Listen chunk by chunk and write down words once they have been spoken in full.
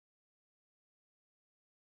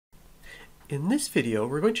In this video,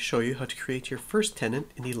 we're going to show you how to create your first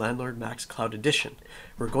tenant in the LandlordMax Cloud Edition.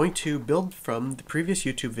 We're going to build from the previous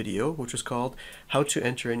YouTube video, which was called How to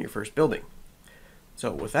Enter in Your First Building.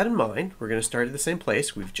 So with that in mind, we're going to start at the same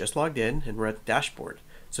place. We've just logged in and we're at the dashboard.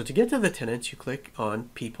 So to get to the tenants, you click on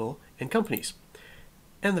People and Companies.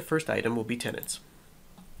 And the first item will be tenants.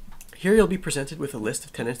 Here you'll be presented with a list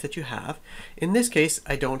of tenants that you have. In this case,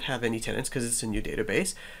 I don't have any tenants because it's a new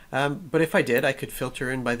database. But if I did, I could filter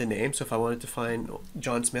in by the name. So if I wanted to find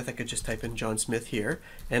John Smith, I could just type in John Smith here,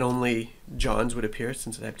 and only Johns would appear.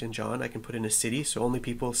 Since I typed in John, I can put in a city, so only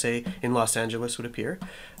people, say, in Los Angeles would appear.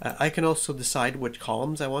 I can also decide which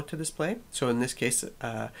columns I want to display. So in this case,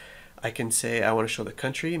 I can say I want to show the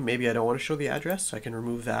country. Maybe I don't want to show the address, so I can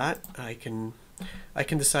remove that. I can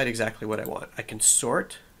decide exactly what I want. I can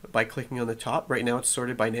sort by clicking on the top. Right now it's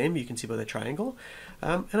sorted by name, you can see by the triangle,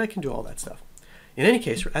 and I can do all that stuff. In any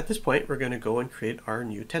case, at this point we're going to go and create our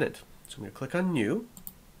new tenant. So I'm going to click on New,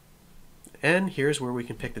 and here's where we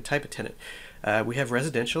can pick the type of tenant. We have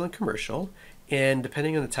residential and commercial, and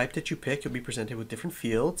depending on the type that you pick, you'll be presented with different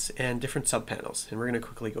fields and different subpanels, and we're going to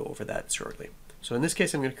quickly go over that shortly. So in this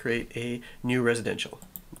case, I'm going to create a new residential.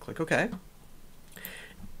 Click OK.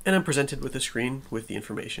 And I'm presented with a screen with the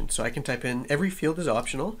information. So I can type in, every field is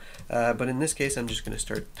optional, but in this case I'm just going to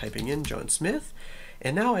start typing in John Smith,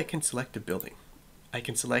 and now I can select a building. I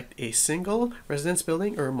can select a single residence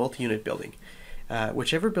building or a multi-unit building.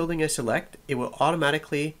 Whichever building I select, it will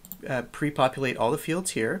automatically pre-populate all the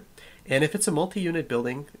fields here, and if it's a multi-unit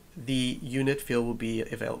building, the unit field will be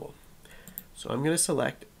available. So I'm going to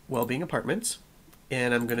select Wellbeing Apartments,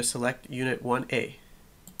 and I'm going to select Unit 1A.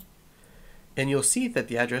 And you'll see that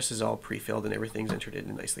the address is all pre-filled and everything's entered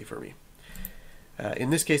in nicely for me. In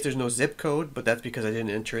this case, there's no zip code, but that's because I didn't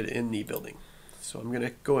enter it in the building. So I'm going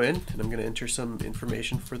to go in and I'm going to enter some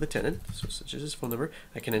information for the tenant, so such as his phone number.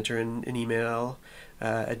 I can enter in an email,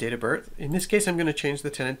 a date of birth. In this case, I'm going to change the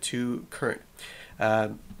tenant to current.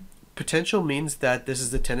 Potential means that this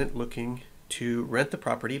is the tenant looking to rent the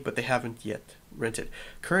property, but they haven't yet rented.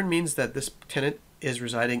 Current means that this tenant is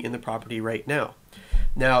residing in the property right now.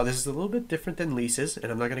 Now, this is a little bit different than leases,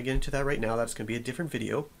 and I'm not going to get into that right now. That's going to be a different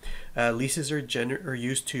video. Leases are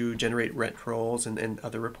used to generate rent rolls and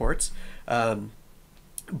other reports.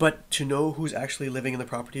 But to know who's actually living in the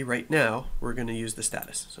property right now, we're going to use the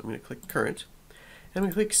status. So I'm going to click Current, and I'm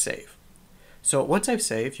going to click Save. So once I've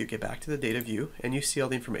saved, you get back to the data view, and you see all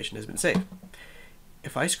the information has been saved.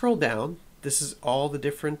 If I scroll down, this is all the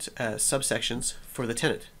different subsections for the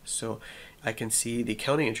tenant. So I can see the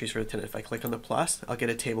accounting entries for the tenant. If I click on the plus, I'll get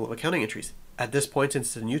a table of accounting entries. At this point, since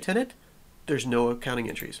it's a new tenant, there's no accounting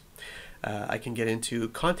entries. I can get into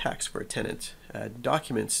contacts for a tenant,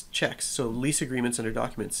 documents, checks, so lease agreements under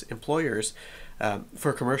documents, employers. For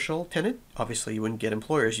a commercial tenant, obviously you wouldn't get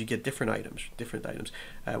employers, you get different items.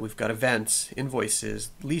 We've got events, invoices,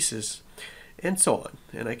 leases, and so on.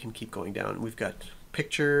 And I can keep going down. We've got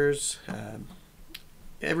pictures,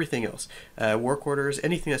 everything else, work orders,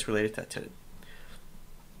 anything that's related to that tenant.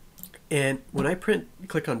 And when I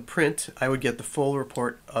click on print, I would get the full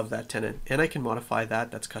report of that tenant, and I can modify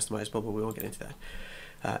that. That's customizable, but we won't get into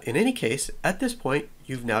that. In any case, at this point,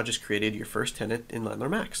 you've now just created your first tenant in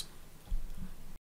LandlordMax.